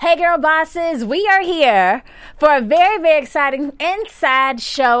Hey, girl bosses, we are here for a very, very exciting inside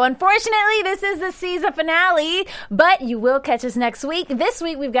show. Unfortunately, this is the season finale, but you will catch us next week. This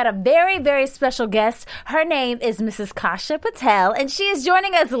week, we've got a very, very special guest. Her name is Mrs. Kasha Patel, and she is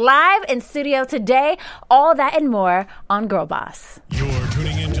joining us live in studio today. All that and more on Girl Boss. You're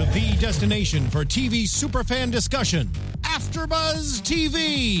tuning into the destination for TV superfan discussion, AfterBuzz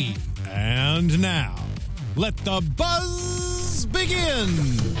TV. And now, let the buzz begin.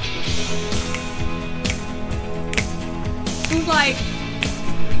 Who's like,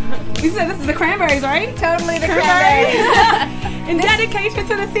 we said this is the Cranberries, right? Totally the Cranberries. In dedication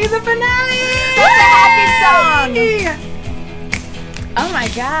to the season finale. Such a happy song. Oh my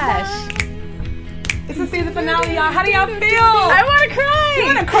gosh. It's the season finale, y'all. How do y'all feel? I want to cry. You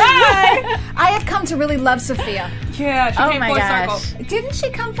want to cry? I have come to really love Sophia. Yeah, she came full circle. Didn't she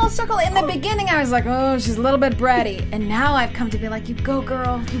come full circle? In the beginning, I was like, oh, she's a little bit bratty. And now I've come to be like, you go,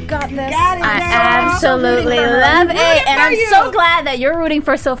 girl. You got this. Got it, I absolutely love it. And I'm so glad that you're rooting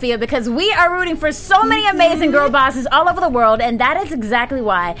for Sophia because we are rooting for so many amazing girl bosses all over the world. And that is exactly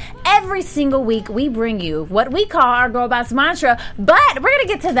why every single week we bring you what we call our Girl Boss mantra. But we're going to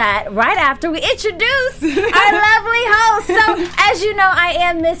get to that right after we introduce our lovely host. So, as you know, I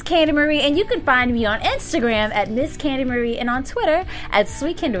am Miss Candy Marie. And you can find me on Instagram at Miss Candy Marie and on Twitter at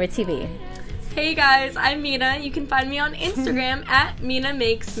Sweet Kindred TV. Hey guys, I'm Mina. You can find me on Instagram at Mina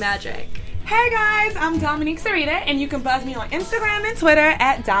Makes Magic. Hey guys, I'm Dominique Sarita, and you can buzz me on Instagram and Twitter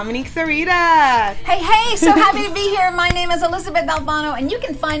at Dominique Sarita. Hey, so happy to be here. My name is Elizabeth Albano, and you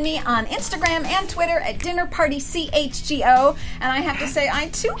can find me on Instagram and Twitter at DinnerPartyCHGO. And I have to say, I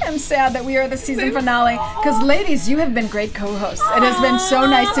too am sad that we are the season finale, because ladies, you have been great co-hosts. It has been so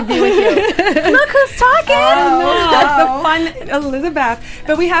nice to be with you. Look who's talking! That's the fun Elizabeth.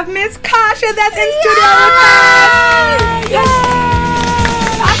 But we have Miss Kasha that's in studio with us. Yay!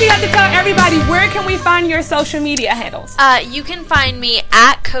 You have to tell everybody, where can we find your social media handles? You can find me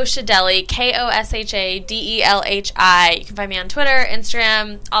at Koshadeli, KOSHADELHI. You can find me on Twitter,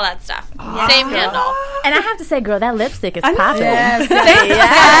 Instagram, all that stuff. Same handle. And I have to say, girl, that lipstick is popping. Yes.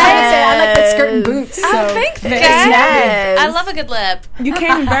 Yes. I like the skirt and boots. So. Thanks, Yes. I love a good lip. You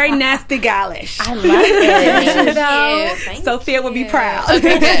came very nasty galish. I love it. Thank you. Sophia would be proud.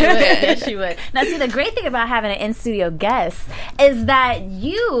 Okay, good. Yes, she would. Now, see, the great thing about having an in-studio guest is that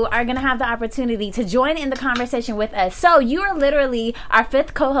you are going to have the opportunity to join in the conversation with us. So you are literally our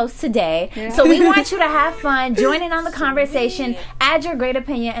fifth co-host today. Yeah. So we want you to have fun, join in on the conversation, add your great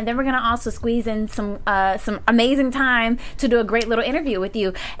opinion, and then we're going to also squeeze in some amazing time to do a great little interview with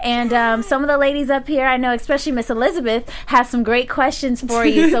you. And some of the ladies up here, I know, especially Miss Elizabeth, have some great questions for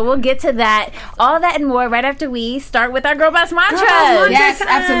you. So we'll get to that, all that and more right after we start with our Girl Boss mantra. Yes,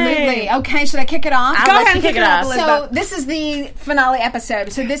 absolutely. Okay, should I kick it off? I'll let you kick it off. So this is the finale episode.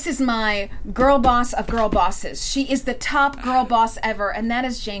 So this is my girl boss of girl bosses. She is the top girl boss ever, and that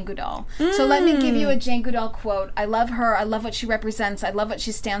is Jane Goodall. So let me give you a Jane Goodall quote. I love her. I love what she represents. I love what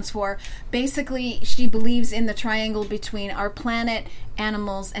she stands for. Basically, she believes in the triangle between our planet,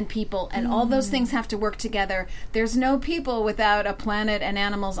 animals, and people, and all those things have to work together. There's no people without a planet and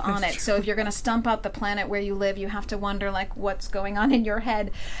animals on it. So if you're going to stump out the planet where you live, you have to wonder, like, what's going on in your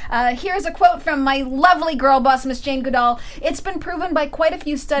head. Here's a quote from my lovely girl boss, Miss Jane Goodall. It's been proven by quite a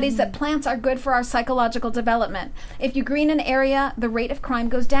few studies that plants are good for our psychological development. If you green an area, the rate of crime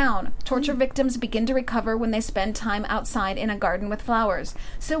goes down. Torture victims begin to recover when they spend time outside in a garden with flowers.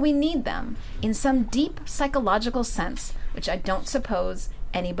 So we need them in some deep psychological sense, which I don't suppose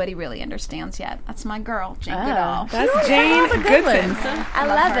anybody really understands yet. That's my girl, Jane Goodall. That's Jane Goodson. I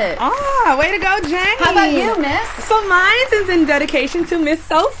love it. Way to go, Jane. How about you, miss? So mine is in dedication to Miss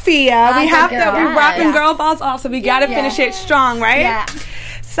Sophia. We have to, we're rocking Girl Boss off, so we got to finish it strong, right? Yeah.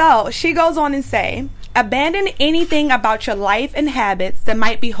 So she goes on and say, abandon anything about your life and habits that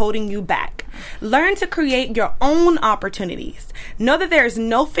might be holding you back. Learn to create your own opportunities. Know that there is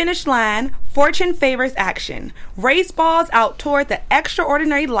no finish line. Fortune favors action. Race balls out toward the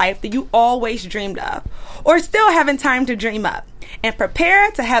extraordinary life that you always dreamed of, or still having time to dream up. And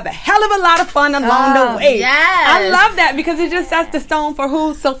prepare to have a hell of a lot of fun along the way. Yes. I love that because it just sets the stone for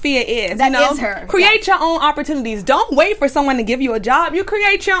who Sophia is. That is her. Create your own opportunities. Don't wait for someone to give you a job. You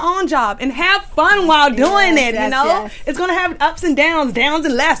create your own job and have fun while doing it. Yes, you know, yes. It's going to have ups and downs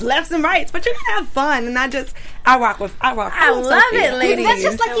and lefts and rights, but you're going to have fun and not just I rock with I love Sophia. it, ladies. That's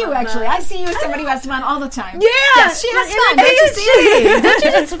just like you, actually. I see you as somebody who has fun all the time. Yeah. Yes, she has fun. Don't you see? Don't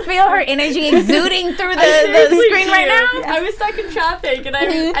you just feel her energy exuding through the screen right now? I was stuck in traffic and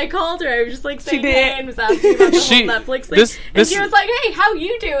I called her. I was just like saying did. hey and was asking about the She- whole Netflix thing. And she this- was like, hey, how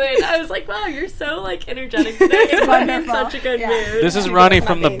you doing? I was like, wow, you're so like energetic today. You're in Wonderful. such a good Yeah. mood. This is Ronnie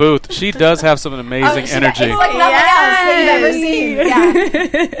from the booth. She does have some amazing energy. It's like nothing else that you've ever seen.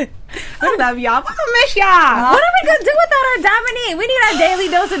 Yeah. I love y'all. But I miss y'all. What are we gonna do without our Dominique? We need our daily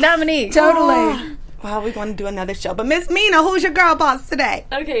dose of Dominique. Totally. Well, we're going to do another show. But Miss Mina, who's your girl boss today?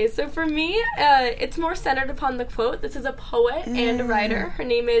 Okay, so for me, it's more centered upon the quote. This is a poet and a writer. Her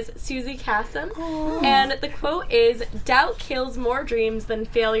name is Susie Kassem. And the quote is, doubt kills more dreams than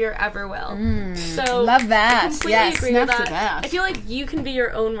failure ever will. So Love that. I completely Yes, agree with snaps to that. that. I feel like you can be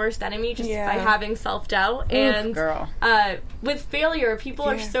your own worst enemy just Yeah. by having self-doubt. And girl. with failure, people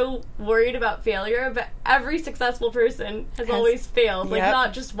are so worried about failure, but every successful person has always failed. Like, Yep.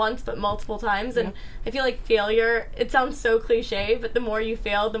 not just once, but multiple times. And I feel like failure, it sounds so cliche, but the more you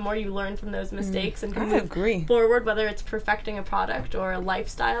fail, the more you learn from those mistakes and can I move agree. forward, whether it's perfecting a product or a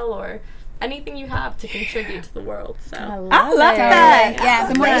lifestyle or anything you have to contribute to the world. So I love that. Yeah,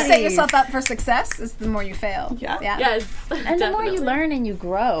 the more you set Ladies. yourself up for success, is the more you fail. Yeah. yes, And the more you learn and you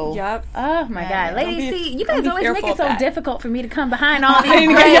grow. Yep. Oh my God. Don't Ladies, be- see, you don't guys be always make fearful it of so that. difficult for me to come behind all these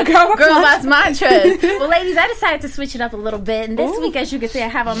Your great girl girl boss boss mantras. Well, ladies, I decided to switch it up a little bit. And this week, as you can see, I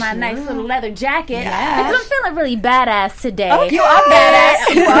have on my nice little leather jacket. Because I'm feeling really badass today. You are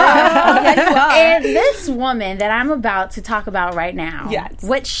badass. You are. Yeah, you are. And this woman that I'm about to talk about right now, Yes.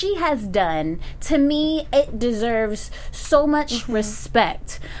 what she has done, to me, it deserves so much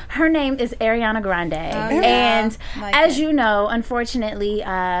respect. Her name is Ariana Grande. And Like as it. you know, unfortunately,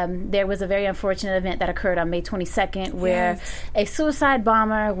 there was a very unfortunate event that occurred on May 22nd where a suicide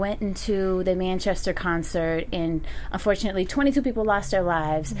bomber went into the Manchester concert, and unfortunately 22 people lost their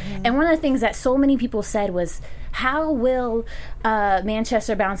lives. And one of the things that so many people said was, how will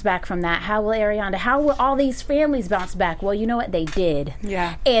Manchester bounce back from that? How will Ariana, how will all these families bounce back? Well, you know what? They did.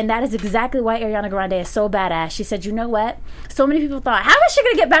 Yeah. And that is exactly why Ariana Grande is so badass. She said, you know what? So many people thought, how is she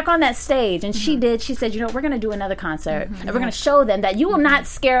going to get back on that stage? And she did. She said, you know, we're going to do another concert. And we're going to show them that you will not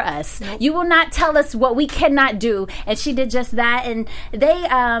scare us. You will not tell us what we cannot do. And she did just that. And they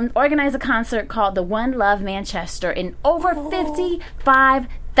organized a concert called the One Love Manchester. And over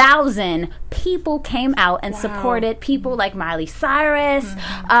 55,000 people came out and supported people like Miley Cyrus.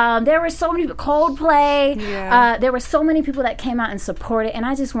 There were so many people, Coldplay. There were so many people that came out and supported. And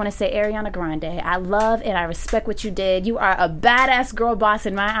I just want to say, Ariana Grande, I love and I respect what you did. You are a badass girl boss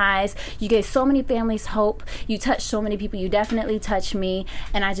in my eyes. You gave so many families hope. You touched so many people. You definitely touched me.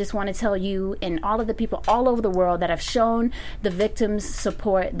 And I just want to tell you and all of the people all over the world that have shown the victims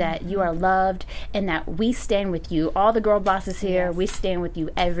support that you are loved and that we stand with you. All the girl bosses here, we stand with you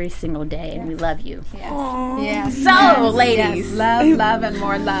every single day, and we love you. Yes. So, ladies. Yes. Love, love, and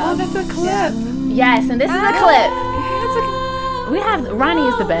more love. That's a clip. Yes, and this is a clip. We have Ronnie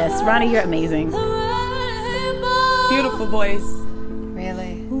is the best. Ronnie, you're amazing. Beautiful voice.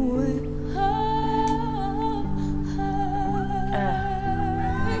 Really? Oh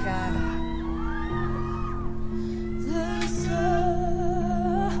my God.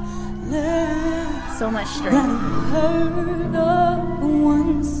 So much strength.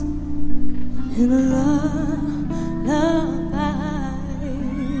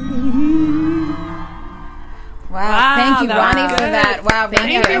 Wow. Thank you, that was Ronnie, for good. that. Wow,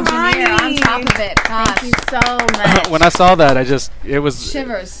 Ronnie, our you, engineer, on Ronnie. top of it. Gosh. Thank you so much. When I saw that, it was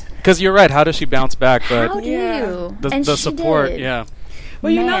Shivers. because you're right. How does she bounce back? But How do you? the And she support, did. yeah.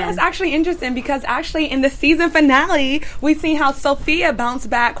 Well, you know, Man. that's actually interesting because actually in the season finale, we see how Sophia bounced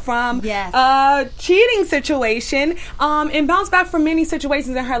back from Yes. a cheating situation and bounced back from many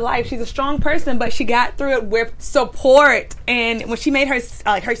situations in her life. She's a strong person, but she got through it with support. And when she made her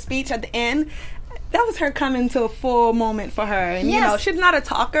her speech at the end, that was her coming to a full moment for her. And, you know, Yes. she's not a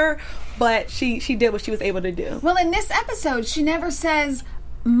talker, but she did what she was able to do. Well, in this episode, she never says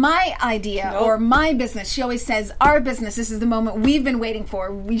my idea or my business. She always says our business. This is the moment we've been waiting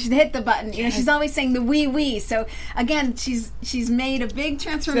for. We should hit the button. You know, she's always saying the we. So again, she's made a big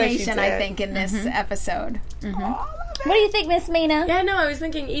transformation, I did. think, in this episode. What do you think, Miss Mina? Yeah, no, I was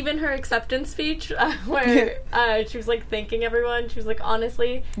thinking even her acceptance speech where she was like thanking everyone. She was like,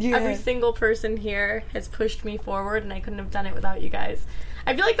 honestly, every single person here has pushed me forward and I couldn't have done it without you guys.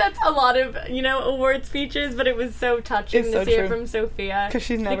 I feel like that's a lot of, award speeches, but it was so touching It's to so see true. it from Sophia. 'Cause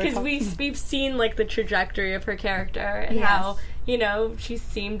she's never Because talked. we've seen, like, the trajectory of her character and how, she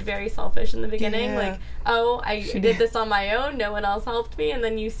seemed very selfish in the beginning. Yeah. Like, oh, I did this on my own. No one else helped me. And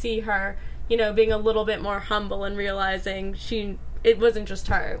then you see her, you know, being a little bit more humble and realizing it wasn't just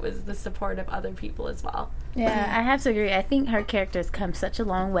her, it was the support of other people as well. Yeah, I have to agree. I think her character's come such a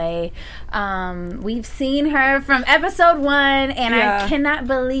long way. We've seen her from episode 1, and I cannot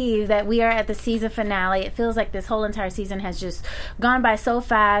believe that we are at the season finale. It feels like this whole entire season has just gone by so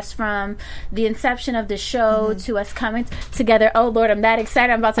fast, from the inception of the show to us coming together. Oh, Lord, I'm that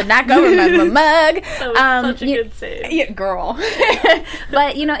excited. I'm about to knock over my mug. That was such a good save. Yeah, girl.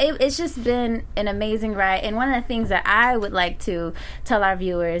 But, you know, it's just been an amazing ride. And one of the things that I would like to tell our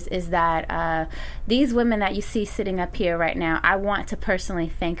viewers is that these women that you see sitting up here right now, I want to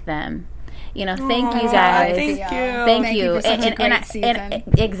personally thank them. You know, thank you guys. Thank you. For such a great season.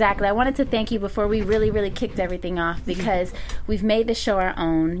 Exactly. I wanted to thank you before we really kicked everything off, because we've made the show our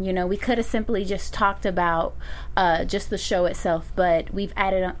own. You know, we could have simply just talked about just the show itself, but we've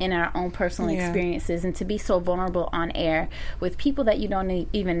added in our own personal experiences, and to be so vulnerable on air with people that you don't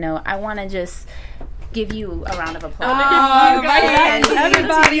even know, I want to just give you a round of applause.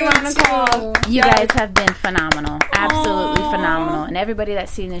 Everybody on the call. You guys have been phenomenal. Absolutely phenomenal. And everybody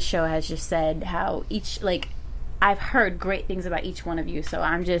that's seen this show has just said how I've heard great things about each one of you, so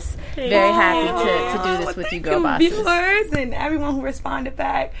I'm just very happy to do this with you, Girl Bosses. Viewers and everyone who responded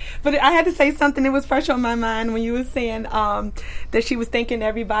back. But I had to say something that was fresh on my mind when you were saying that she was thanking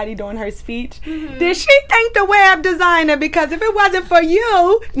everybody during her speech. Mm-hmm. Did she thank the web designer? Because if it wasn't for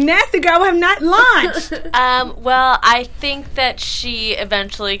you, Nasty Girl would have not launched. Well, I think that she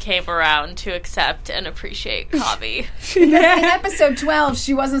eventually came around to accept and appreciate Kavi. In episode 12,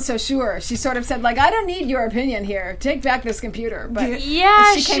 she wasn't so sure. She sort of said, I don't need your opinion here. Take back this computer. But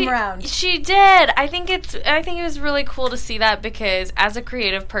she came around. She did. I think it was really cool to see that, because as a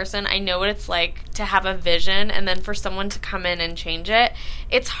creative person, I know what it's like to have a vision and then for someone to come in and change it.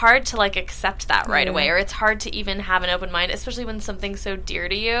 It's hard to accept that right away, or it's hard to even have an open mind, especially when something's so dear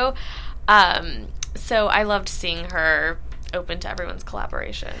to you. So I loved seeing her open to everyone's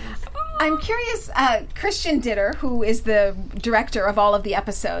collaborations. I'm curious, Christian Ditter, who is the director of all of the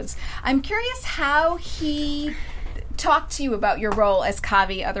episodes, I'm curious how he talked to you about your role as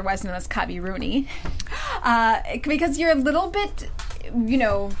Kavi, otherwise known as Kavi Rooney, because you're a little bit,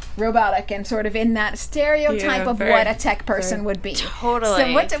 robotic and sort of in that stereotype of what a tech person would be. Totally.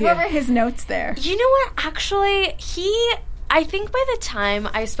 So what were his notes there? You know what? Actually, I think by the time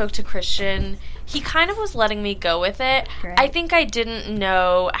I spoke to Christian, he kind of was letting me go with it. Great. I think I didn't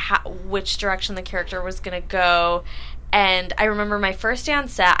know which direction the character was going to go. And I remember my first day on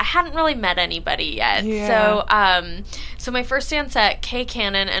set, I hadn't really met anybody yet. Yeah. So my first day on set, Kay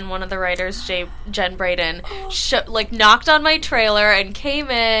Cannon and one of the writers, Jen Braden, knocked on my trailer and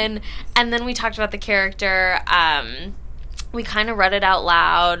came in, and then we talked about the character. We kind of read it out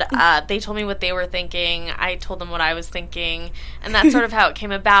loud. They told me what they were thinking. I told them what I was thinking. And that's sort of how it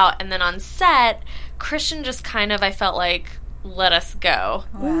came about. And then on set, Christian just kind of, I felt like, let us go.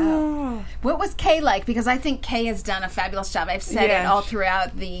 Wow. What was Kay like? Because I think Kay has done a fabulous job. I've said it all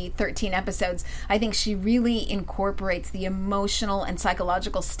throughout the 13 episodes. I think she really incorporates the emotional and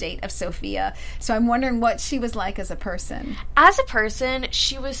psychological state of Sophia. So I'm wondering what she was like as a person. As a person,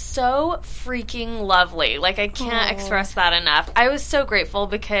 she was so freaking lovely. I can't express that enough. I was so grateful,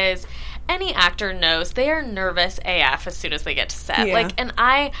 because any actor knows they are nervous AF as soon as they get to set. Yeah. And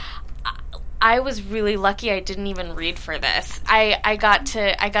I was really lucky I didn't even read for this.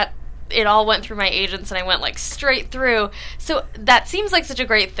 It all went through my agents, and I went straight through. So that seems like such a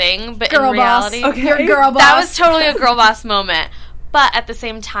great thing, but girl in reality, boss. Okay. You're a girl boss. That was totally a girl boss moment. But at the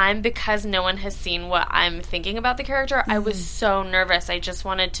same time, because no one has seen what I'm thinking about the character, I was so nervous. I just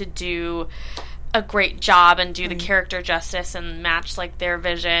wanted to do a great job and do the character justice and match their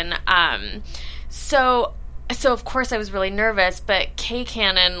vision. So of course I was really nervous, but Kay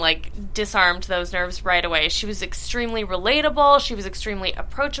Cannon disarmed those nerves right away. She was extremely relatable. She was extremely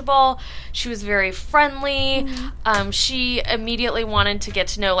approachable. She was very friendly. She immediately wanted to get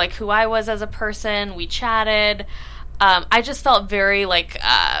to know who I was as a person. We chatted. I just felt very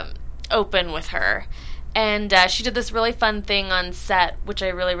open with her. And she did this really fun thing on set, which I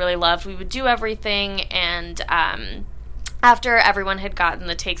really, really loved. We would do everything, and after everyone had gotten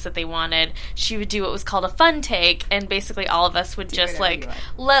the takes that they wanted, she would do what was called a fun take, and basically all of us would just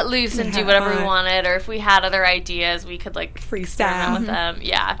let loose and do whatever we wanted, or if we had other ideas, we could freestyle with them.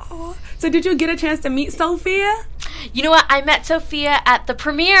 Yeah. Oh. So did you get a chance to meet Sophia? You know what? I met Sophia at the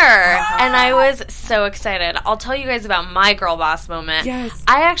premiere, and I was so excited. I'll tell you guys about my Girl Boss moment. Yes.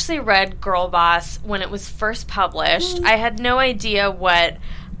 I actually read Girl Boss when it was first published. I had no idea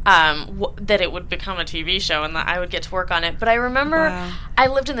that it would become a TV show and that I would get to work on it. But I remember I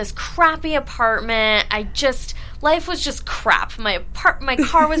lived in this crappy apartment. I just life was just crap. My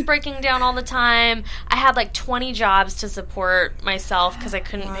car was breaking down all the time. I had like 20 jobs to support myself because I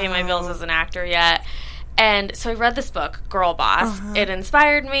couldn't pay my bills as an actor yet. And so I read this book, Girl Boss. It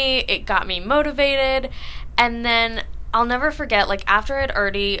inspired me. It got me motivated. And then I'll never forget, like, after I'd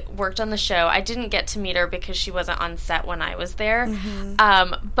already worked on the show, I didn't get to meet her because she wasn't on set when I was there.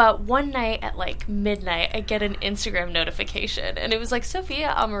 But one night at, like, midnight, I get an Instagram notification, and it was like,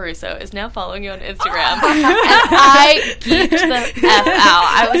 Sophia Amoruso is now following you on Instagram. And I geeked the F out.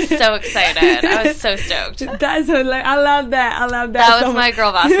 I was so excited. I was so stoked. That's hilarious. I love that. That was my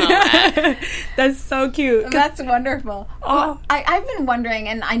girl boss moment. That's so cute. That's wonderful. Well, I've been wondering,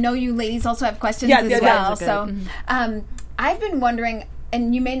 and I know you ladies also have questions as well, so... I've been wondering,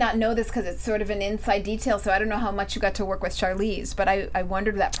 and you may not know this because it's sort of an inside detail, so I don't know how much you got to work with Charlize, but I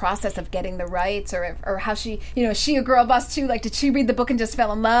wondered that process of getting the rights, or how she, is she a girl boss too? Like, did she read the book and just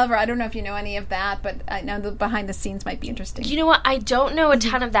fell in love? Or I don't know if you know any of that, but I know the behind the scenes might be interesting. You know what? I don't know a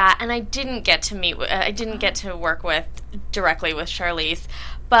ton of that, and I didn't get to work with directly with Charlize.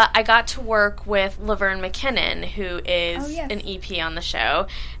 But I got to work with Laverne McKinnon, who is an EP on the show,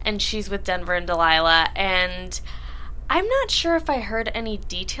 and she's with Denver and Delilah, and I'm not sure if I heard any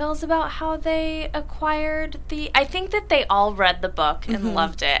details about how they acquired I think that they all read the book and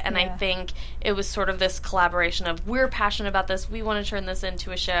loved it, and I think it was sort of this collaboration of, we're passionate about this, we want to turn this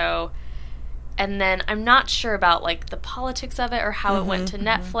into a show, and then I'm not sure about, like, the politics of it or how it went to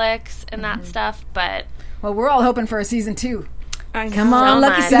Netflix and that stuff, but... Well, we're all hoping for a season 2. Come on, so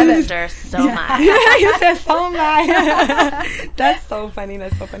Lucky much, Seven. sister, so much. You said so much. That's so funny.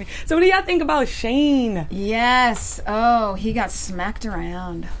 So what do y'all think about Shane? Yes. Oh, he got smacked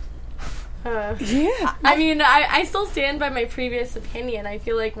around. Yeah. I mean, I still stand by my previous opinion. I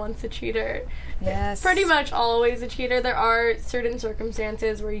feel like once a cheater, pretty much always a cheater. There are certain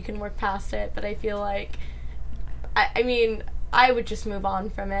circumstances where you can work past it, but I feel like, I mean, I would just move on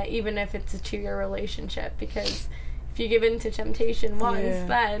from it, even if it's a 2-year relationship, because... if you give in to temptation once,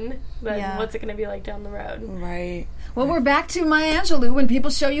 then what's it going to be like down the road? Right. Well, we're back to Maya Angelou. When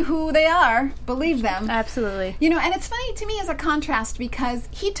people show you who they are, believe them. Absolutely. And it's funny to me as a contrast because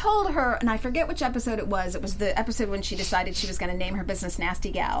he told her, and I forget which episode it was the episode when she decided she was going to name her business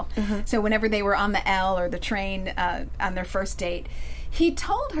Nasty Gal. So whenever they were on the L or the train on their first date, he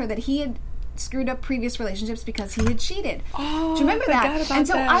told her that he had screwed up previous relationships because he had cheated. Oh, do you remember that? And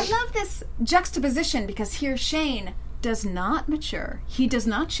so I love this juxtaposition because here Shane does not mature. He does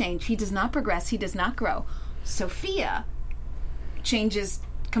not change. He does not progress. He does not grow. Sophia changes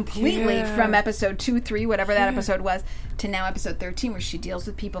completely from episode 2, 3, whatever that episode was, to now episode 13, where she deals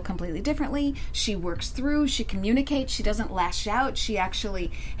with people completely differently. She works through, she communicates, she doesn't lash out, she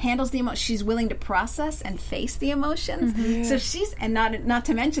actually handles the emotions. She's willing to process and face the emotions. So she's, and not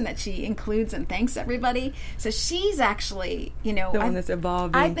to mention that she includes and thanks everybody. So she's actually, the one that's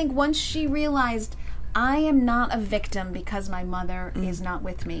evolving. I think once she realized, I am not a victim because my mother is not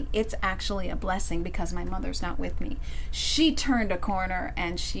with me. It's actually a blessing because my mother's not with me. She turned a corner,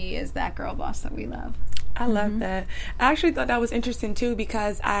 and she is that girl boss that we love. I love that. I actually thought that was interesting, too,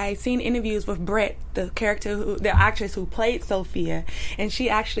 because I seen interviews with Britt, the actress who played Sophia, and she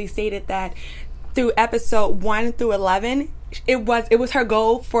actually stated that through episode 1 through 11, it was her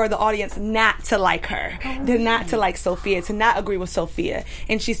goal for the audience not to like her, not to like Sophia, to not agree with Sophia.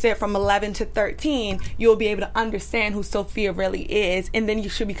 And she said from 11 to 13, you'll be able to understand who Sophia really is, and then you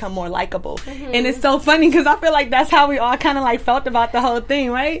should become more likable. And it's so funny because I feel like that's how we all kind of like felt about the whole thing,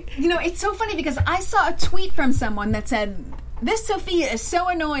 right? It's so funny because I saw a tweet from someone that said, this Sophia is so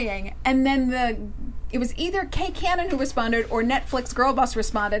annoying, and then it was either Kay Cannon who responded or Netflix Girl Boss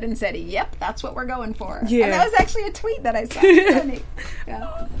responded and said, yep, that's what we're going for. Yeah. And that was actually a tweet that I saw. Funny.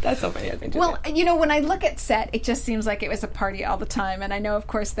 Yeah. That's so funny. That's well, when I look at set, it just seems like it was a party all the time. And I know, of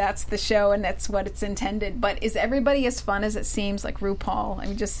course, that's the show and that's what it's intended. But is everybody as fun as it seems? Like RuPaul?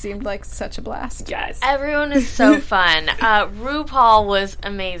 It just seemed like such a blast. Yes. Everyone is so fun. RuPaul was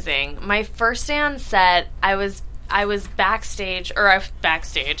amazing. My first day on set, I was backstage.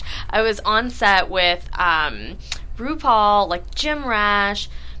 I was on set with RuPaul, like Jim Rash,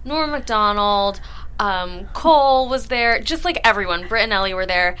 Norm Macdonald, Cole was there, just like everyone. Britt and Ellie were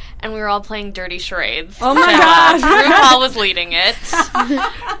there, and we were all playing dirty charades. Oh my gosh! RuPaul was leading it.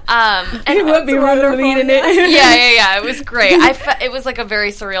 And he would be leading it. Yeah. It was great. It was like a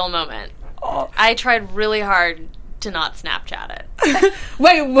very surreal moment. Oh. I tried really hard to not Snapchat it.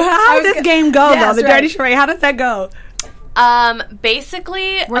 Wait, how did this game go, though? The dirty charade, how does that go?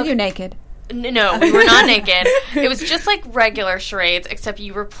 Basically... Were you naked? No, we were not naked. It was just like regular charades, except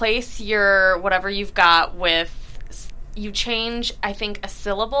you replace your whatever you've got with you change, I think, a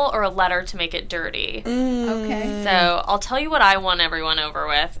syllable or a letter to make it dirty. Okay. So I'll tell you what I won everyone over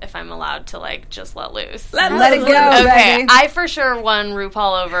with, if I'm allowed to, like, just let loose. Let it go, Okay, baby. I for sure won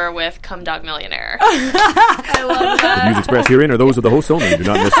RuPaul over with Cum Dog Millionaire. I love The that. views expressed herein are those of the hosts only and do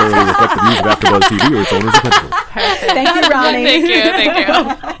not necessarily reflect the views of AfterBuzz TV or its owners or principals. Thank you, Ronnie. Thank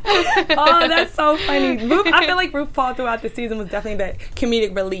you. Oh, that's so funny. I feel like RuPaul throughout the season was definitely that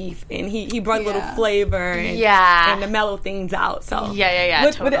comedic relief, and he brought a little flavor and the mellow things out. So Yeah,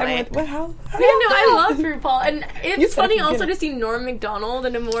 totally. How Yeah, no, I love RuPaul, and You it's said funny it. also to see Norm Macdonald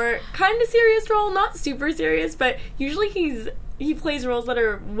in a more kind of serious role, not super serious, but usually he plays roles that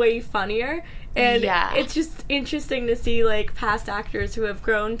are way funnier, and it's just interesting to see like past actors who have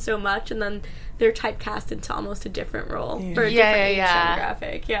grown so much and then they're typecast into almost a different role for a different age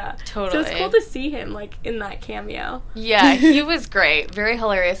demographic. Yeah, Totally. So it's cool to see him like in that cameo. Yeah, he was great. Very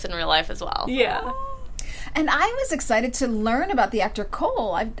hilarious in real life as well. Yeah. And I was excited to learn about the actor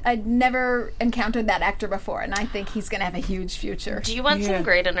Cole. I'd never encountered that actor before, and I think he's going to have a huge future. Do you want some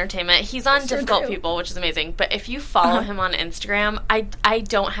great entertainment? He's on Difficult People, which is amazing. But if you follow him on Instagram, I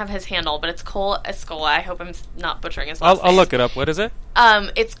don't have his handle, but it's Cole Escola. I hope I'm not butchering his last name. I'll look it up. What is it?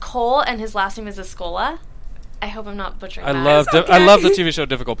 It's Cole, and his last name is Escola. I hope I'm not butchering that. I love the TV show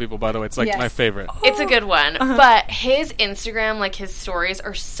Difficult People, by the way. It's like my favorite. It's a good one. But his Instagram, like his stories,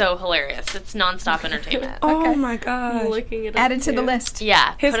 are so hilarious. It's nonstop entertainment. Oh my gosh. Looking it up Added to the too. list.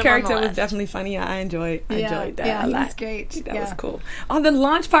 Yeah. His put him on the character was list. definitely funny. I enjoyed that Yeah, a he lot. was great. That Yeah. was cool. On the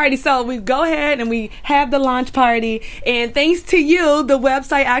launch party, so we go ahead and we have the launch party, and thanks to you, the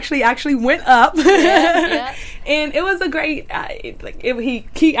website actually went up. Yeah. And it was a great.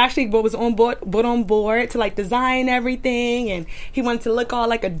 He actually was on board to like design everything, and he wanted to look all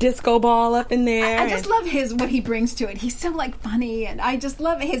like a disco ball up in there. I just love what he brings to it. He's so like funny, and I just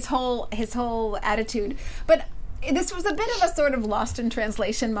love his whole attitude. But this was a bit of a sort of lost in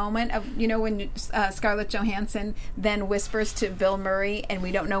translation moment of, you know, when Scarlett Johansson then whispers to Bill Murray and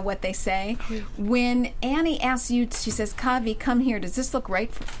we don't know what they say. When Annie asks you, she says, Kavi, come here. Does this look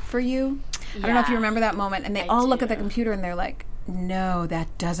right for you? I don't know if you remember that moment. And they all look at the computer and they're like, no,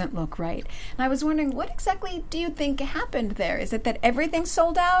 that doesn't look right. And I was wondering, what exactly do you think happened there? Is it that everything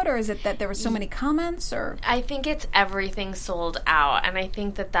sold out, or is it that there were so many comments? Or I think it's everything sold out, and I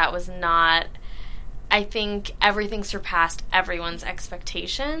think that was not... I think everything surpassed everyone's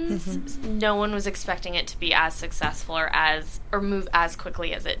expectations. Mm-hmm. No one was expecting it to be as successful or move as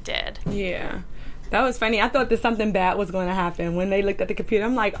quickly as it did. Yeah. That was funny. I thought that something bad was going to happen when they looked at the computer.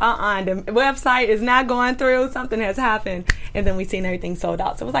 I'm like, the website is not going through. Something has happened. And then we seen everything sold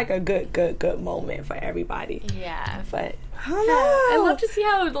out. So it was like a good moment for everybody. Yeah. But, I don't know. I love to see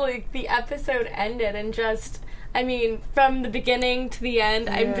how like the episode ended and just... I mean, from the beginning to the end,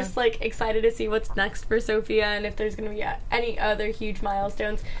 I'm just, like, excited to see what's next for Sophia and if there's going to be any other huge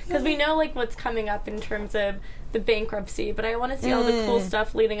milestones. Because we know, like, what's coming up in terms of the bankruptcy, but I want to see all the cool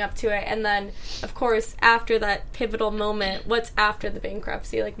stuff leading up to it. And then, of course, after that pivotal moment, what's after the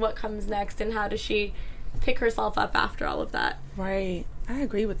bankruptcy? Like, what comes next and how does she pick herself up after all of that? Right. I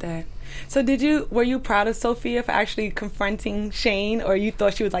agree with that. So were you proud of Sophia for actually confronting Shane, or you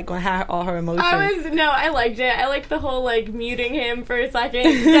thought she was like going to have all her emotions? I liked it. I liked the whole like muting him for a second,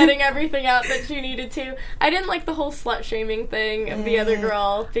 getting everything out that she needed to. I didn't like the whole slut shaming thing of the other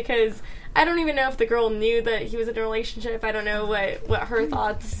girl, because I don't even know if the girl knew that he was in a relationship. I don't know what her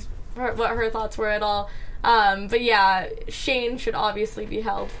thoughts were at all. But yeah, Shane should obviously be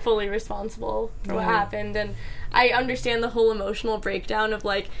held fully responsible for what happened, and I understand the whole emotional breakdown of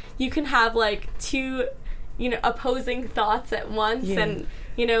like you can have like two, opposing thoughts at once, and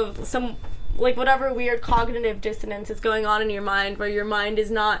some like whatever weird cognitive dissonance is going on in your mind where your mind is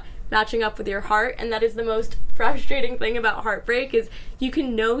not matching up with your heart. And that is the most frustrating thing about heartbreak, is you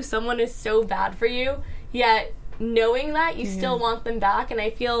can know someone is so bad for you, yet knowing that you still want them back. And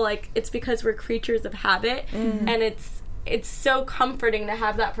I feel like it's because we're creatures of habit, and it's so comforting to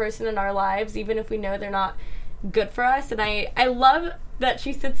have that person in our lives even if we know they're not good for us. And I love that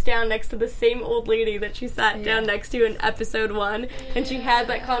she sits down next to the same old lady that she sat down next to in episode 1, and she had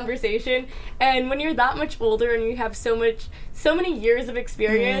that conversation. And when you're that much older and you have so many years of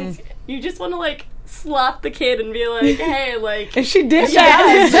experience, you just want to like slap the kid and be like, hey, like... And she did that.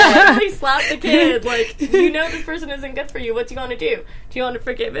 Yeah, exactly. Slap the kid. Like, this person isn't good for you. What do you want to do? Do you want to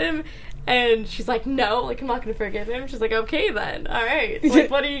forgive him? And she's like, no, like, I'm not going to forgive him. She's like, okay, then. All right. So, like,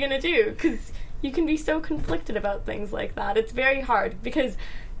 what are you going to do? Because you can be so conflicted about things like that. It's very hard, because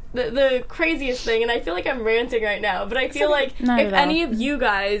the craziest thing, and I feel like I'm ranting right now, but I feel like if any of you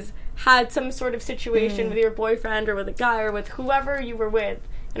guys had some sort of situation with your boyfriend or with a guy or with whoever you were with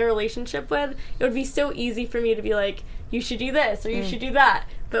in a relationship with, it would be so easy for me to be like, you should do this or you should do that.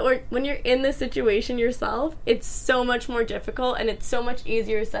 But when you're in the situation yourself, it's so much more difficult, and it's so much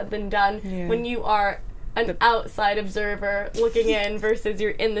easier said than done when you are an outside observer looking in versus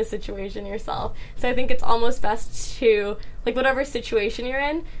you're in the situation yourself. So I think it's almost best to, like, whatever situation you're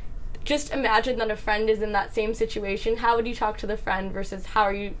in, just imagine that a friend is in that same situation. How would you talk to the friend versus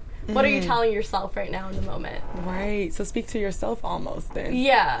what are you telling yourself right now in the moment? Right. So speak to yourself almost then.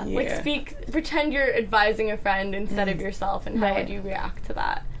 Yeah. Like pretend you're advising a friend instead of yourself, and how would you react to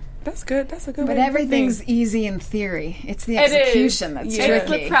that? That's good. That's a good way. But everything's easy in theory. It's the execution that's tricky. It's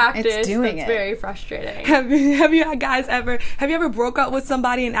the practice it's doing that's very frustrating. Have you guys ever broke up with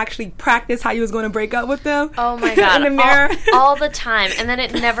somebody and actually practiced how you was going to break up with them? Oh my God. In the mirror? All the time. And then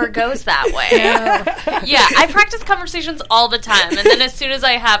it never goes that way. Yeah, I practice conversations all the time. And then as soon as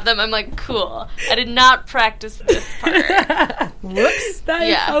I have them, I'm like, cool. I did not practice this part. Whoops. That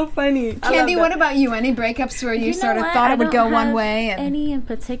is so funny. Candy, what about you? Any breakups where you sort of thought it would go one way? And any in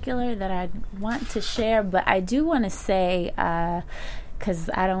particular that I want to share, but I do want to say, because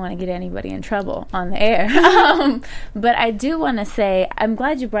I don't want to get anybody in trouble on the air, but I do want to say, I'm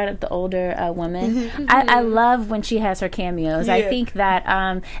glad you brought up the older woman. I love when she has her cameos. I think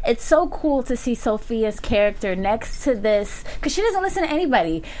that it's so cool to see Sophia's character next to this, because she doesn't listen to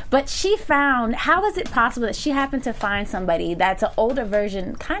anybody, but she found, how is it possible that she happened to find somebody that's an older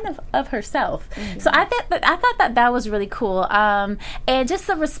version kind of herself? So I thought that was really cool. And just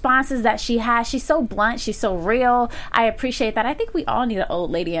the responses that she has, she's so blunt, she's so real. I appreciate that. I think we all need an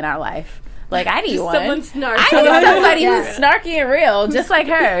old lady in our life. Like, I need one. Someone snarky. I need somebody who's snarky and real, just like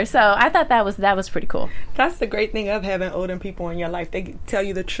her. So I thought that was pretty cool. That's the great thing of having older people in your life. They tell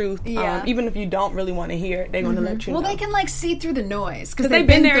you the truth. Even if you don't really want to hear it, they're going to let you know. Well, they can, like, see through the noise. Because they've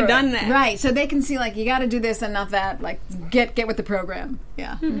been there and done that. Right. So they can see, like, you got to do this and not that. Like, get with the program.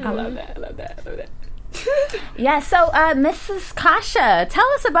 Yeah. I love that. Yeah, so Mrs. Kasha, tell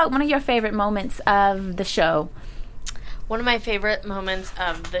us about one of your favorite moments of the show. One of my favorite moments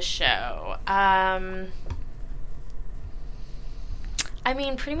of the show. I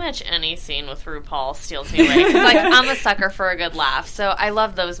mean, pretty much any scene with RuPaul steals me away. 'Cause, like, I'm a sucker for a good laugh, so I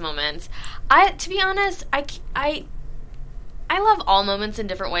love those moments. To be honest, I love all moments in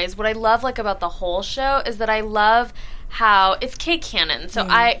different ways. What I love, like, about the whole show is that I love how it's Kay Cannon. So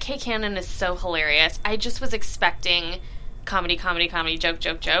Kay Cannon is so hilarious. I just was expecting comedy,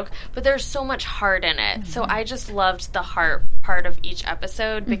 joke, but there's so much heart in it. So I just loved the heart part of each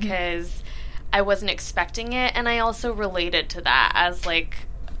episode because I wasn't expecting it, and I also related to that as, like,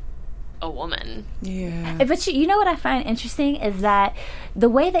 a woman. Yeah. But you know what I find interesting is that the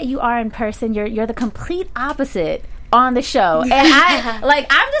way that you are in person, you're the complete opposite on the show. And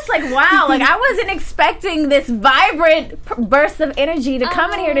I'm just like, wow, like, I wasn't expecting this vibrant burst of energy to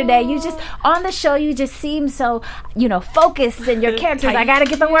come in here today. You just, on the show, you just seem so, focused in your characters. I gotta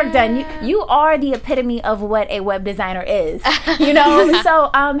get the work done. You are the epitome of what a web designer is, So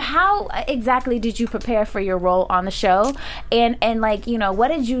how exactly did you prepare for your role on the show? And like, what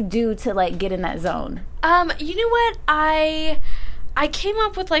did you do to, like, get in that zone? You know what? I came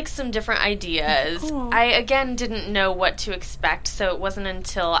up with, like, some different ideas. Aww. I, again, didn't know what to expect, so it wasn't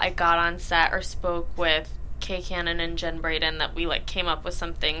until I got on set or spoke with Kay Cannon and Jen Braden that we, like, came up with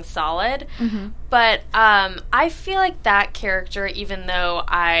something solid. But I feel like that character, even though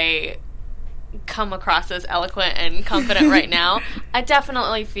I come across as eloquent and confident right now, I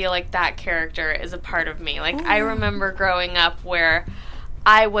definitely feel like that character is a part of me. Like, I remember growing up where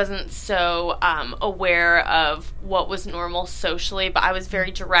I wasn't so aware of what was normal socially, but I was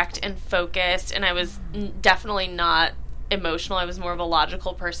very direct and focused, and I was definitely not emotional. I was more of a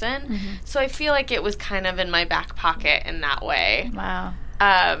logical person. So I feel like it was kind of in my back pocket in that way. Wow.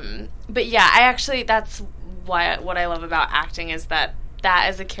 But yeah, that's what I love about acting is that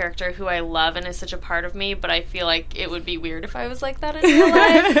is a character who I love and is such a part of me, but I feel like it would be weird if I was like that in real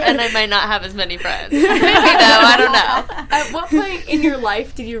life, and I might not have as many friends. Maybe, though, I don't know. At what point in your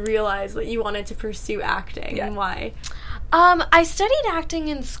life did you realize that you wanted to pursue acting, and why? I studied acting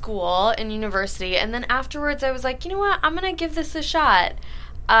in school, in university, and then afterwards I was like, you know what, I'm going to give this a shot.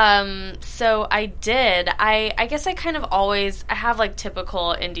 So I did. I guess I kind of I have, like,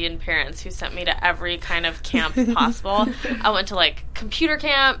 typical Indian parents who sent me to every kind of camp possible. I went to, like, computer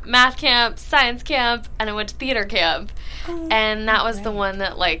camp, math camp, science camp, and I went to theater camp. And that was the one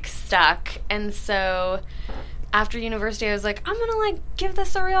that, like, stuck. And so after university, I was like, I'm gonna, like, give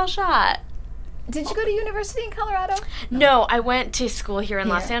this a real shot. Did you go to university in Colorado? No, I went to school here in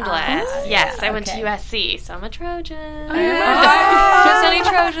Los Angeles. Yes, I went to USC, so I'm a Trojan. Just any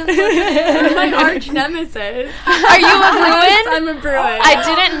Trojans listening. My arch nemesis. Are you a Bruin? I'm a Bruin. I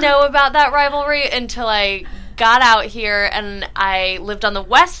didn't know about that rivalry until I got out here and I lived on the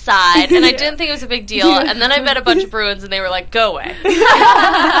west side, and I didn't think it was a big deal. And then I met a bunch of Bruins, and they were like, "Go away."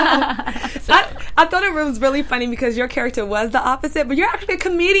 I thought it was really funny because your character was the opposite, but you're actually a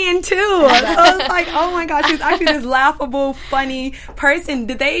comedian too. So it's like, oh my gosh, she's actually this laughable, funny person.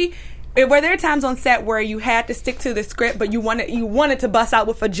 Were there times on set where you had to stick to the script, but you wanted to bust out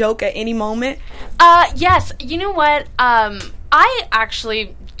with a joke at any moment? Yes. You know what? I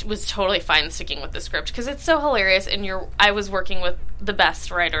actually was totally fine sticking with the script because it's so hilarious, and I was working with the best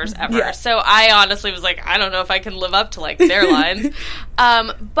writers ever. Yeah. So I honestly was like, I don't know if I can live up to like their lines.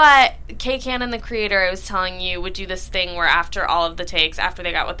 But Kay Cannon, the creator, I was telling you, would do this thing where after all of the takes, after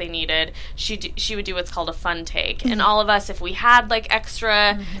they got what they needed, she would do what's called a fun take. And all of us, if we had like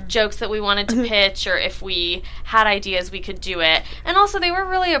extra jokes that we wanted to pitch, or if we had ideas, we could do it. And also they were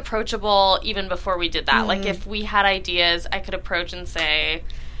really approachable even before we did that. Like if we had ideas, I could approach and say,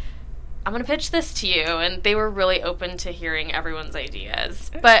 I'm going to pitch this to you. And they were really open to hearing everyone's ideas.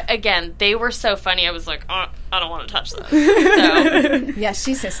 But again, they were so funny. I was like, I don't want to touch this. So. Yeah,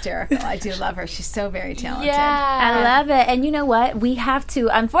 she's hysterical. I do love her. She's so very talented. Yeah. I love it. And you know what?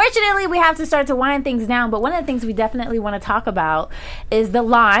 Unfortunately, we have to start to wind things down. But one of the things we definitely want to talk about is the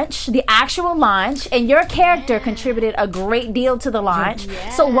launch, the actual launch. And your character contributed a great deal to the launch. Yeah.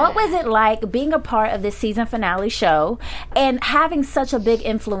 So what was it like being a part of this season finale show and having such a big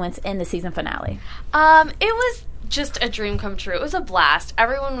influence in the season finale? It was just a dream come true. It was a blast.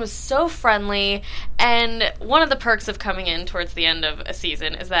 Everyone was so friendly, and one of the perks of coming in towards the end of a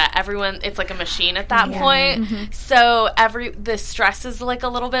season is that it's like a machine at that point. So the stress is like a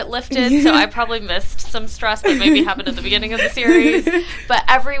little bit lifted. So I probably missed some stress that maybe happened at the beginning of the series, but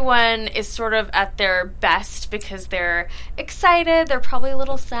everyone is sort of at their best because they're excited. They're probably a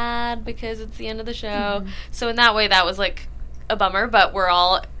little sad because it's the end of the show. So in that way, that was like a bummer, but we're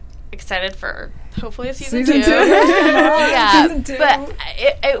all excited for hopefully a season 2. Yeah, season 2. But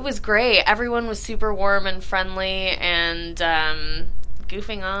it was great. Everyone was super warm and friendly and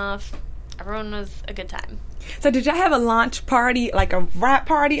goofing off. Everyone was a good time. So did y'all have a launch party, like a rap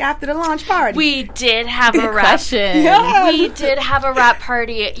party after the launch party? We did have a rap. We did have a rap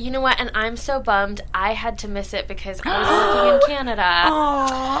party. You know what? And I'm so bummed I had to miss it because I was working in Canada.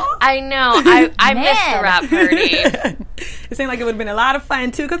 Aww. I know. I missed the rap party. It seemed like it would have been a lot of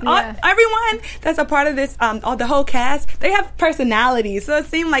fun too, because everyone that's a part of this, the whole cast, they have personalities. So it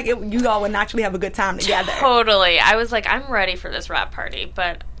seemed like you all would naturally have a good time together. Totally. I was like, I'm ready for this rap party,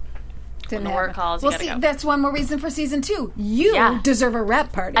 but when the work calls, you gotta go. That's one more reason for season 2. You deserve a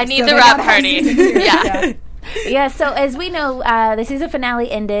rap party. I need the rap party. Yeah. Yeah, so as we know, the season finale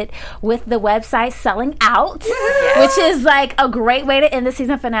ended with the website selling out, which is like a great way to end the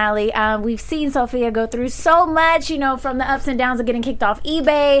season finale. We've seen Sophia go through so much, from the ups and downs of getting kicked off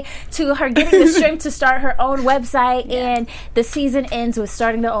eBay to her getting the strength to start her own website, and the season ends with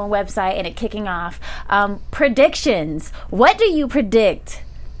starting their own website and it kicking off. Predictions. What do you predict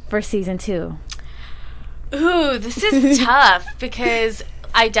for season 2? Ooh, this is tough because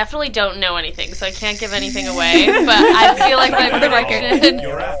I definitely don't know anything, so I can't give anything away, but I feel like my prediction...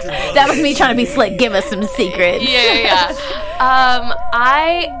 That was me trying to be slick. Give us some secrets. Yeah.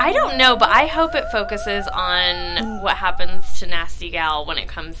 I don't know, but I hope it focuses on what happens to Nasty Gal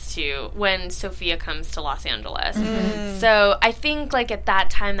when Sophia comes to Los Angeles. So I think like at that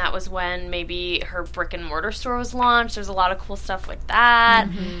time, that was when maybe her brick and mortar store was launched. There's a lot of cool stuff with that.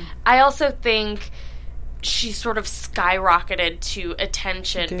 I also think she sort of skyrocketed to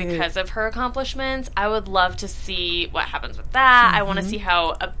attention because of her accomplishments. I would love to see what happens with that. I want to see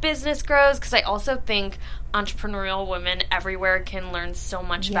how a business grows, because I also think entrepreneurial women everywhere can learn so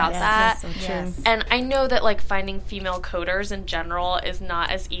much about that. That's so true. And I know that like finding female coders in general is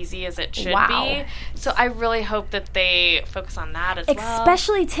not as easy as it should be. So I really hope that they focus on that as well.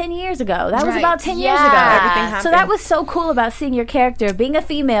 Especially 10 years ago. That was about 10 years ago. Everything happened. So that was so cool about seeing your character. Being a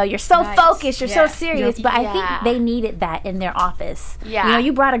female, you're so focused, you're so serious, but I think they needed that in their office. Yeah.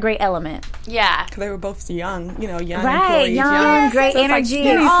 You brought a great element. Yeah. Because they were both young, young employees. Young, great energy.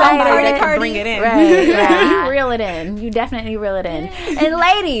 Excited. Bring it in. Right. You reel it in. You definitely reel it in. And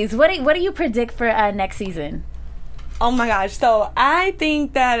ladies, what do you predict for next season? Oh my gosh. So I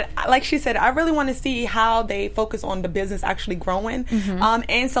think that, like she said, I really want to see how they focus on the business actually growing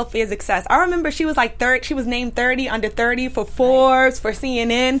and Sophia's success. I remember she was like she was named 30 under 30 for Forbes, for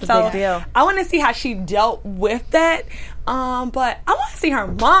CNN. It's a big deal. I want to see how she dealt with that. But I want to see her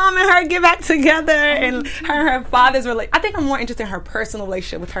mom and her get back together and her father's relationship. I think I'm more interested in her personal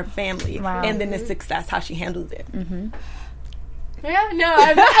relationship with her family and then the success, how she handles it. Yeah, no,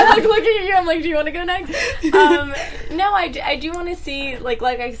 I'm like looking at you. I'm like, do you want to go next? No, I do want to see, like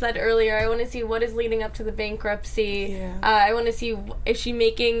I said earlier, I want to see what is leading up to the bankruptcy. Yeah. I want to see, is she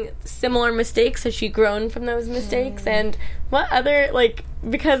making similar mistakes? Has she grown from those mistakes? And what other, like,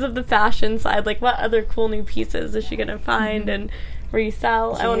 because of the fashion side, like, what other cool new pieces is she going to find and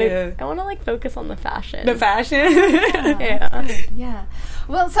resell? I want to like focus on the fashion. The fashion? Yeah.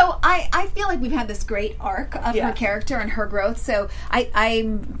 Well, so I feel like we've had this great arc of her character and her growth, so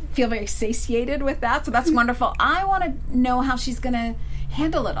I feel very satiated with that, so that's wonderful. I want to know how she's going to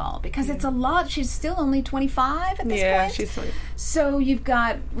handle it all, because it's a lot. She's still only 25 at this point. Yeah, she's 20. So you've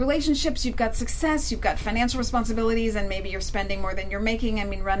got relationships, you've got success, you've got financial responsibilities, and maybe you're spending more than you're making. I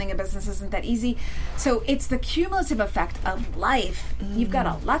mean, running a business isn't that easy. So it's the cumulative effect of life. You've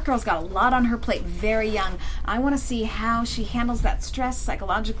got girl's got a lot on her plate, very young. I want to see how she handles that stress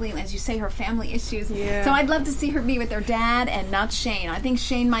psychologically, and as you say, her family issues. Yeah. So I'd love to see her be with her dad and not Shane. I think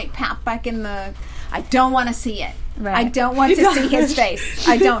Shane might pop back in the... I don't want to see it. Right. I don't want to see his face.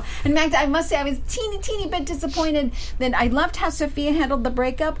 I don't. In fact, I must say I was teeny bit disappointed that I loved how Sophia handled the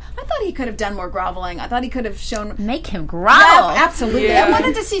breakup. I thought he could have done more groveling. I thought he could have shown... Make him grovel. Yeah, absolutely. Yeah. I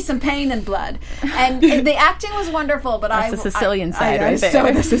wanted to see some pain and blood. And the acting was wonderful, but That's the Sicilian side right there. So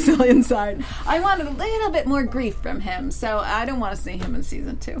the Sicilian side. I wanted a little bit more grief from him, so I don't want to see him in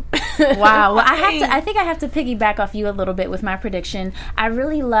season 2. Wow. Well, I think I have to piggyback off you a little bit with my prediction. I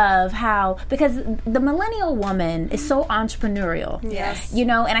really love how... Because the millennial woman is so entrepreneurial. Yes. You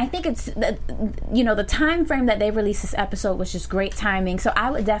know, and I think it's, the time frame that they released this episode was just great timing. So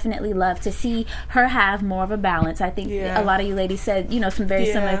I would definitely love to see her have more of a balance. I think a lot of you ladies said, some very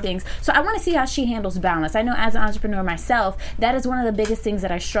similar things. So I want to see how she handles balance. I know as an entrepreneur myself, that is one of the biggest things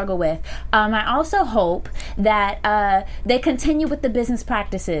that I struggle with. I also hope that they continue with the business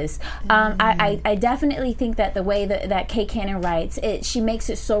practices. I definitely think that the way that Kay Cannon writes, she makes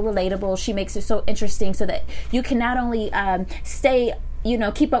it so relatable. She makes it so interesting so that you can not only stay,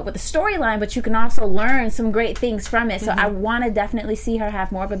 keep up with the storyline, but you can also learn some great things from it. So I want to definitely see her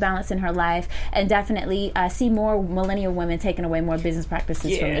have more of a balance in her life, and definitely see more millennial women taking away more business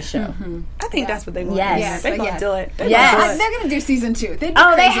practices from the show. I think that's what they want. Yes. They're going to do it. They're going to do season 2. They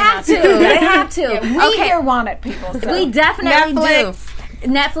have to. They have to. We here want it, people. So. We definitely do.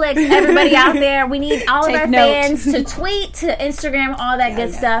 Netflix, everybody out there, we need all of our fans to tweet, to Instagram, all that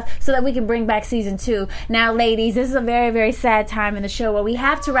good stuff, so that we can bring back season 2. Now, ladies, this is a very, very sad time in the show where we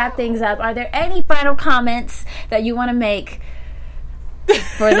have to wrap things up. Are there any final comments that you want to make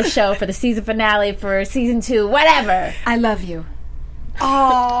for the show, for the season finale, for season 2, whatever? I love you.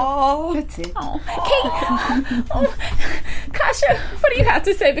 Oh, that's it. Kasha, what do you have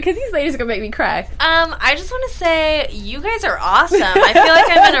to say? Because these ladies are gonna make me cry. I just want to say you guys are awesome. I feel like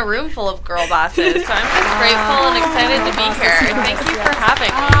I'm in a room full of girl bosses, so I'm just grateful and excited to be here. Thank you for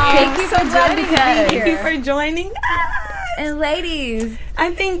having me. Thank you so much. Thank you for joining. And ladies,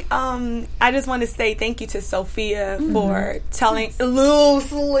 I think I just want to say thank you to Sophia for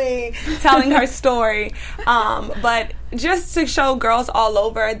loosely telling her story, but just to show girls all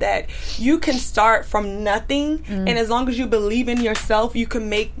over that you can start from nothing, and as long as you believe in yourself, you can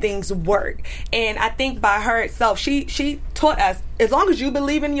make things work. And I think by her itself, she taught us, as long as you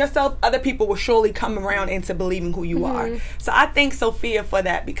believe in yourself, other people will surely come around into believing who you are. So I thank Sophia for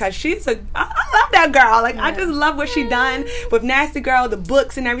that, because I love that girl. Like, I just love what she done with Nasty Girl, the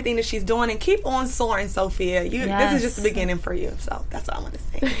books and everything that she's doing, and keep on soaring, Sophia. This is just the beginning for you. So that's all I want to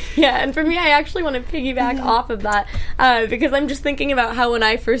say. Yeah, and for me, I actually want to piggyback off of that, because I'm just thinking about how when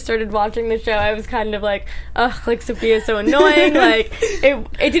I first started watching the show, I was kind of like, ugh, like, Sophia's so annoying. Like,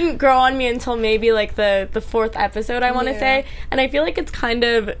 it didn't grow on me until maybe like the 4th episode, I want to say. And I feel like it's kind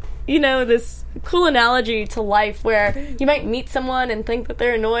of, this cool analogy to life where you might meet someone and think that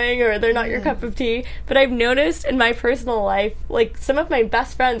they're annoying or they're not your cup of tea. But I've noticed in my personal life, like, some of my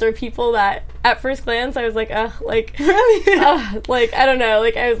best friends are people that at first glance I was like, ugh, like, like, I don't know,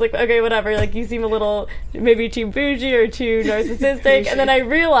 like, I was like, okay, whatever, like, you seem a little maybe too bougie or too narcissistic. And then I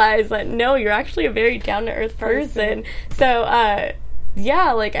realized that no, you're actually a very down-to-earth person. So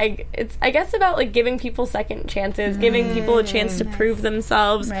yeah, like, I guess about, like, giving people second chances, giving people a chance to prove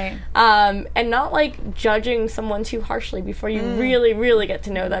themselves, and not, like, judging someone too harshly before you really, really get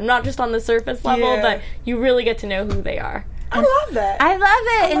to know them. Not just on the surface level, but you really get to know who they are. I love that. I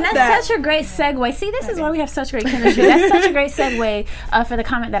love it. And that's that. such a great segue. See, this is why we have such great chemistry. That's such a great segue for the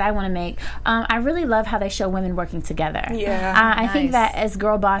comment that I want to make. I really love how they show women working together. Yeah. I think that as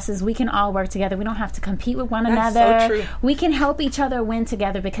girl bosses, we can all work together. We don't have to compete with one That's another. so true. We can help each other win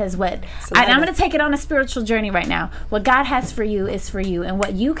together because I'm going to take it on a spiritual journey right now. What God has for you is for you. And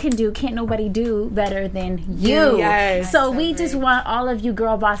what you can do, can't nobody do better than you. Yes. So we just want all of you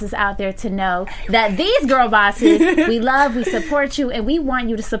girl bosses out there to know that these girl bosses, we love, we support you, and we want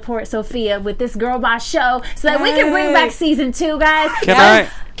you to support Sophia with this Girl Boss show so that we can bring back season 2, guys.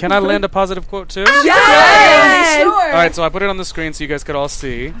 Can I land a positive quote too? Yes. Sure. All right, so I put it on the screen so you guys could all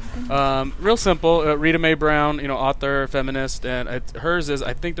see. Real simple. Rita Mae Brown, author, feminist, and hers is,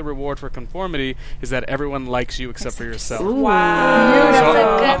 I think the reward for conformity is that everyone likes you except for yourself. Wow.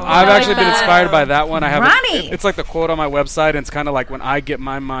 So I've actually been inspired by that one. I have Ronnie. it's like the quote on my website, and it's kind of like when I get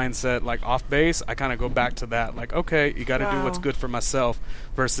my mindset like off base, I kind of go back to that. Like, okay, you got to do what's good for myself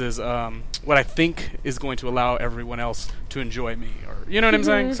versus what I think is going to allow everyone else to enjoy me, or you know what I'm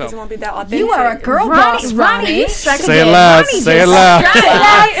saying? So It won't be that authentic. You are a girl boss, Ronnie. say it loud. Say it loud.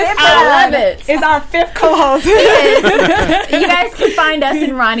 I love it. Is our 5th co-host. You guys can find us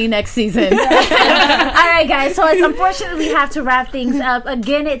in Ronnie next season. All right, guys. So it's unfortunately we have to wrap things up.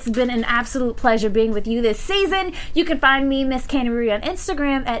 Again, it's been an absolute pleasure being with you this season. You can find me, Miss Candy Marie, on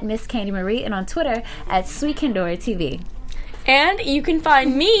Instagram at Miss Candy Marie and on Twitter at Sweet Kendora TV. And you can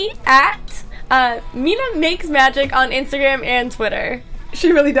find me at Mina Makes Magic on Instagram and Twitter.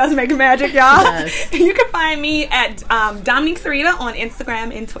 She really does make magic, y'all. You can find me at Dominique Sarita on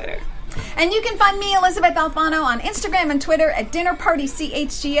Instagram and Twitter. And you can find me, Elizabeth Alfano, on Instagram and Twitter at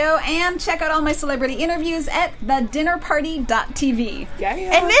DinnerPartyCHGO, and check out all my celebrity interviews at thedinnerparty.tv. Yeah.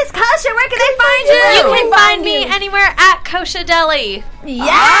 And Miss Kosha, where can they find you? You can find me anywhere at Kosha Deli.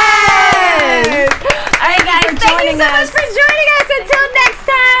 Yes! All right, guys. Thank you so much for joining us. Until next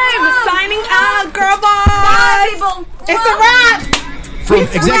time. Signing out, girl boss. Bye, people. It's a wrap. From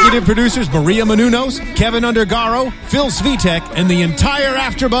executive producers Maria Menounos, Kevin Undergaro, Phil Svitek, and the entire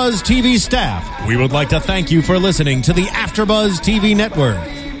AfterBuzz TV staff, we would like to thank you for listening to the AfterBuzz TV network.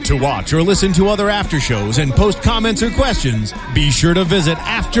 To watch or listen to other after shows and post comments or questions, be sure to visit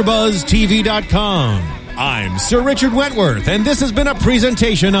AfterBuzzTV.com. I'm Sir Richard Wentworth, and this has been a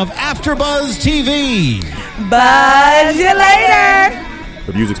presentation of AfterBuzz TV. Buzz you later.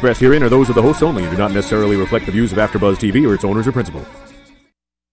 The views expressed herein are those of the hosts only and do not necessarily reflect the views of AfterBuzz TV or its owners or principals.